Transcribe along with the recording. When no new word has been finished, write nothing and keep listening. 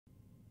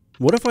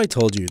What if I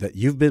told you that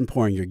you've been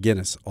pouring your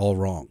Guinness all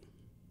wrong?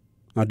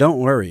 Now don't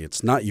worry,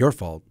 it's not your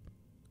fault.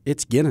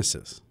 It's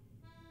Guinness's.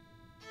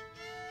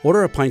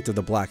 Order a pint of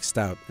the black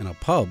stout in a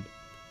pub,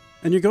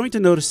 and you're going to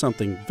notice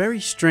something very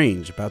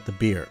strange about the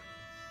beer.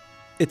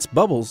 Its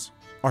bubbles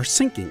are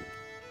sinking.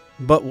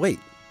 But wait,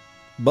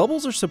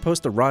 bubbles are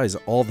supposed to rise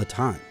all the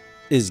time.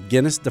 Is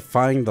Guinness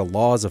defying the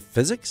laws of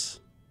physics?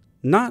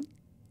 Not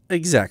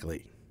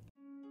exactly.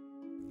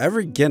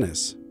 Every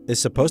Guinness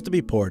is supposed to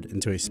be poured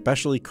into a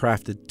specially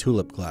crafted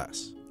tulip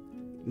glass.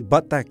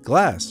 But that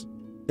glass,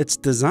 it's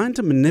designed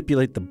to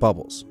manipulate the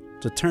bubbles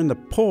to turn the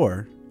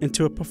pour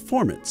into a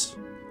performance,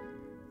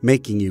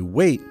 making you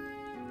wait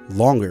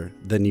longer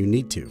than you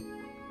need to.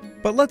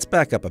 But let's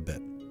back up a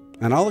bit,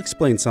 and I'll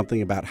explain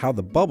something about how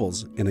the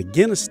bubbles in a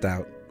Guinness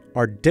stout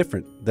are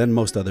different than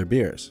most other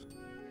beers.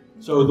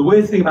 So the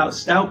weird thing about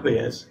stout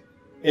beers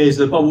is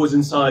the bubbles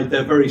inside,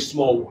 they're very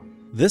small.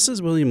 This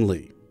is William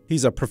Lee.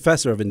 He's a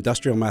professor of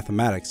industrial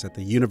mathematics at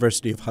the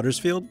University of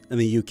Huddersfield in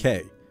the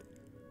UK.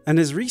 And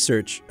his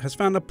research has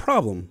found a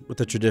problem with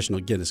the traditional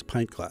Guinness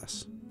pint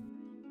glass.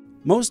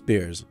 Most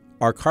beers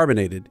are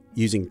carbonated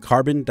using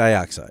carbon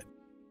dioxide.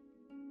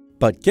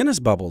 But Guinness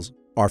bubbles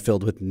are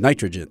filled with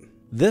nitrogen.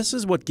 This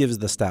is what gives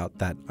the stout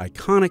that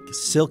iconic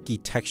silky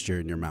texture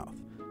in your mouth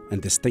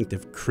and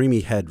distinctive creamy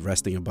head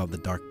resting above the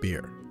dark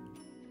beer.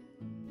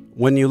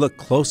 When you look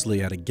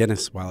closely at a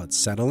Guinness while it's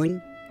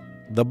settling,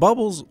 the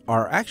bubbles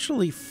are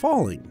actually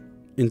falling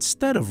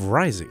instead of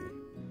rising.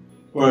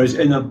 Whereas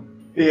in a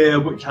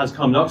beer which has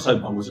carbon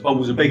dioxide bubbles, the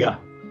bubbles are bigger,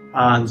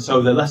 and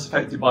so they're less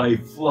affected by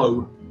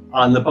flow,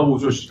 and the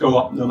bubbles will just go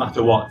up no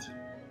matter what.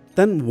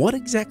 Then what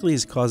exactly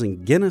is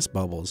causing Guinness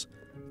bubbles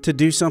to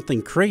do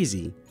something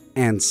crazy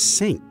and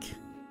sink?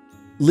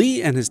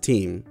 Lee and his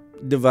team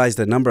devised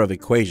a number of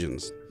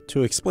equations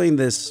to explain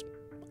this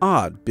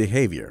odd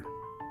behavior.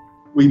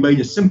 We made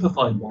a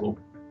simplified model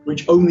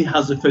which only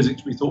has the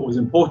physics we thought was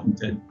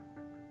important in,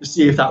 to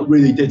see if that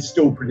really did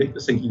still predict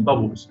the sinking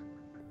bubbles.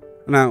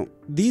 Now,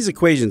 these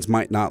equations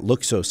might not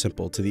look so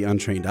simple to the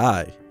untrained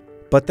eye,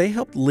 but they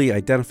helped Lee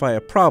identify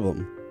a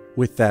problem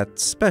with that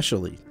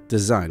specially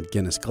designed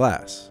Guinness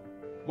glass.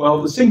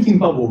 Well, the sinking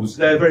bubbles,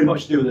 they're very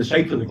much to do with the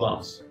shape of the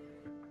glass.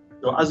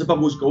 So as the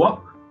bubbles go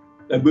up,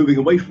 they're moving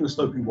away from the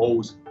sloping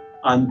walls,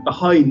 and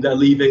behind they're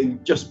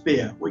leaving just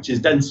beer, which is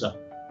denser.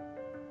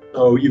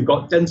 So you've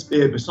got dense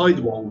beer beside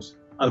the walls,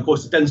 and of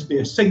course the dense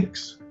beer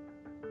sinks,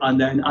 and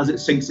then as it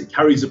sinks it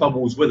carries the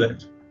bubbles with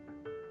it.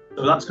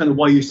 So that's kind of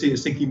why you see the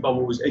sinking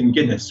bubbles in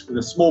Guinness, with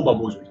the small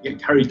bubbles which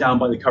get carried down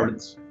by the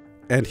currents.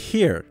 And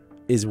here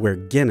is where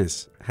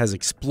Guinness has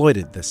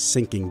exploited the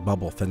sinking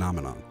bubble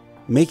phenomenon,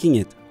 making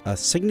it a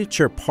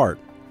signature part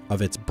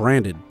of its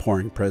branded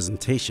pouring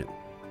presentation.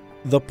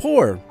 The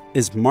pour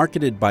is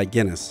marketed by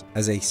Guinness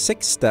as a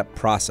 6-step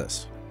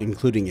process,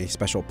 including a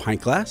special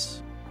pint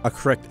glass, a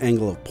correct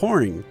angle of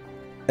pouring,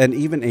 and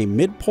even a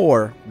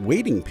mid-pour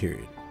waiting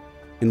period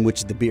in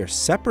which the beer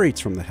separates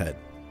from the head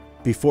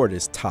before it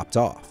is topped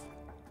off.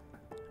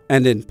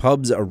 And in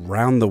pubs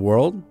around the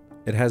world,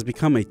 it has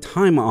become a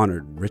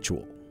time-honored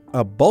ritual.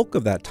 A bulk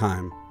of that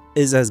time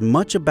is as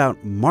much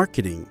about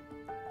marketing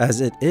as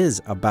it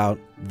is about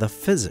the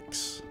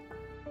physics.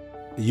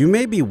 You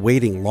may be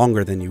waiting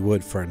longer than you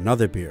would for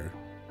another beer,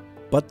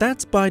 but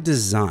that's by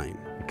design.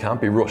 It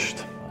can't be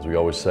rushed. As we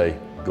always say,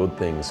 good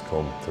things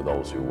come to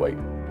those who wait.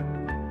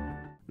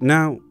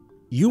 Now,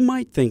 you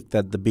might think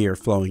that the beer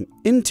flowing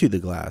into the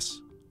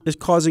glass is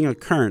causing a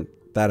current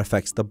that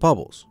affects the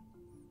bubbles.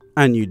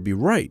 And you'd be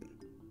right,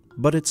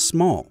 but it's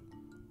small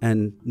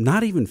and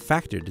not even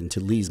factored into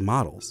Lee's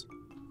models.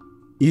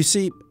 You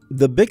see,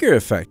 the bigger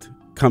effect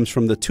comes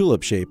from the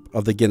tulip shape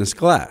of the Guinness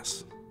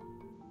glass.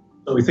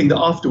 So we think that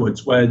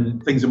afterwards, when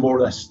things are more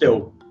or less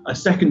still, a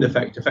second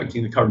effect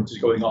affecting the current is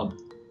going on.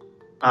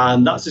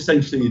 And that's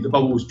essentially the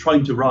bubbles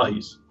trying to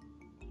rise.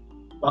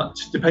 But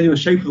depending on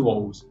the shape of the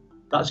walls,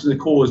 that's going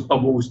to cause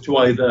bubbles to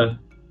either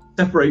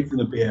separate from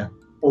the beer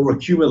or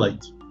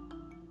accumulate.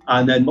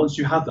 And then once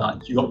you have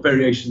that, you've got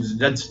variations in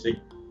density.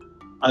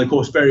 And of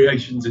course,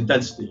 variations in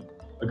density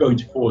are going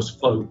to cause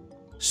flow.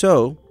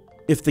 So,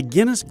 if the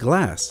Guinness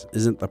glass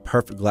isn't the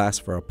perfect glass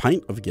for a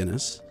pint of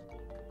Guinness,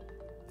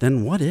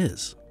 then what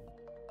is?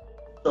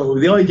 So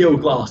the ideal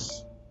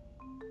glass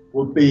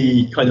would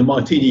be kind of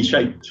martini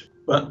shaped,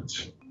 but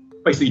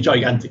basically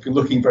gigantic and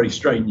looking very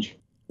strange.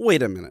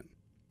 Wait a minute.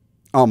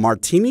 A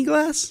martini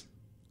glass?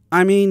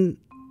 I mean,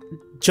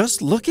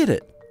 just look at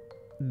it.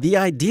 The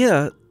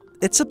idea,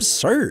 it's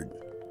absurd.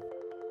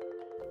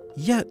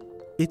 Yet,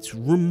 it's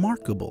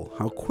remarkable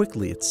how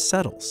quickly it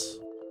settles.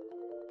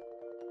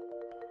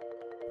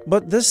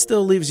 But this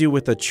still leaves you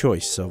with a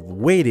choice of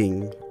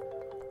waiting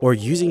or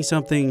using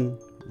something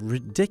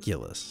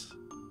ridiculous.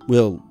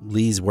 Will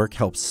Lee's work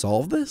help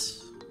solve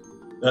this?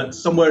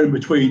 Somewhere in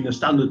between the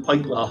standard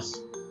pint glass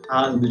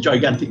and the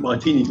gigantic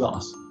martini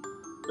glass,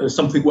 there's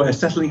something where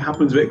settling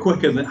happens a bit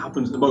quicker than it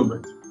happens at the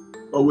moment,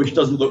 but which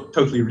doesn't look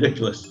totally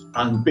ridiculous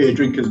and beer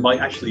drinkers might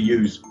actually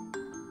use.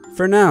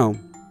 For now,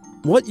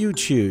 what you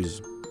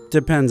choose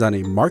depends on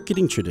a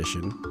marketing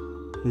tradition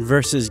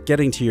versus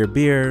getting to your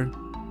beer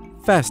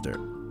faster?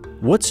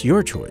 What's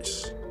your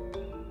choice?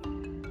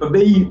 For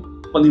me,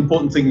 one of the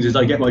important things is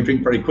I get my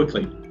drink very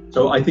quickly.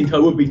 So I think I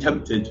would be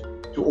tempted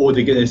to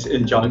order Guinness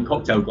in a giant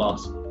cocktail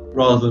glass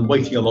rather than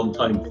waiting a long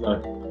time for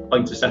the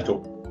pint to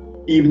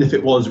settle. Even if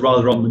it was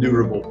rather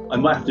unmanoeuvrable, I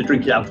might have to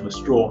drink it out of a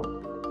straw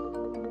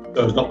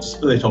so as not to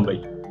spill it on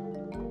me.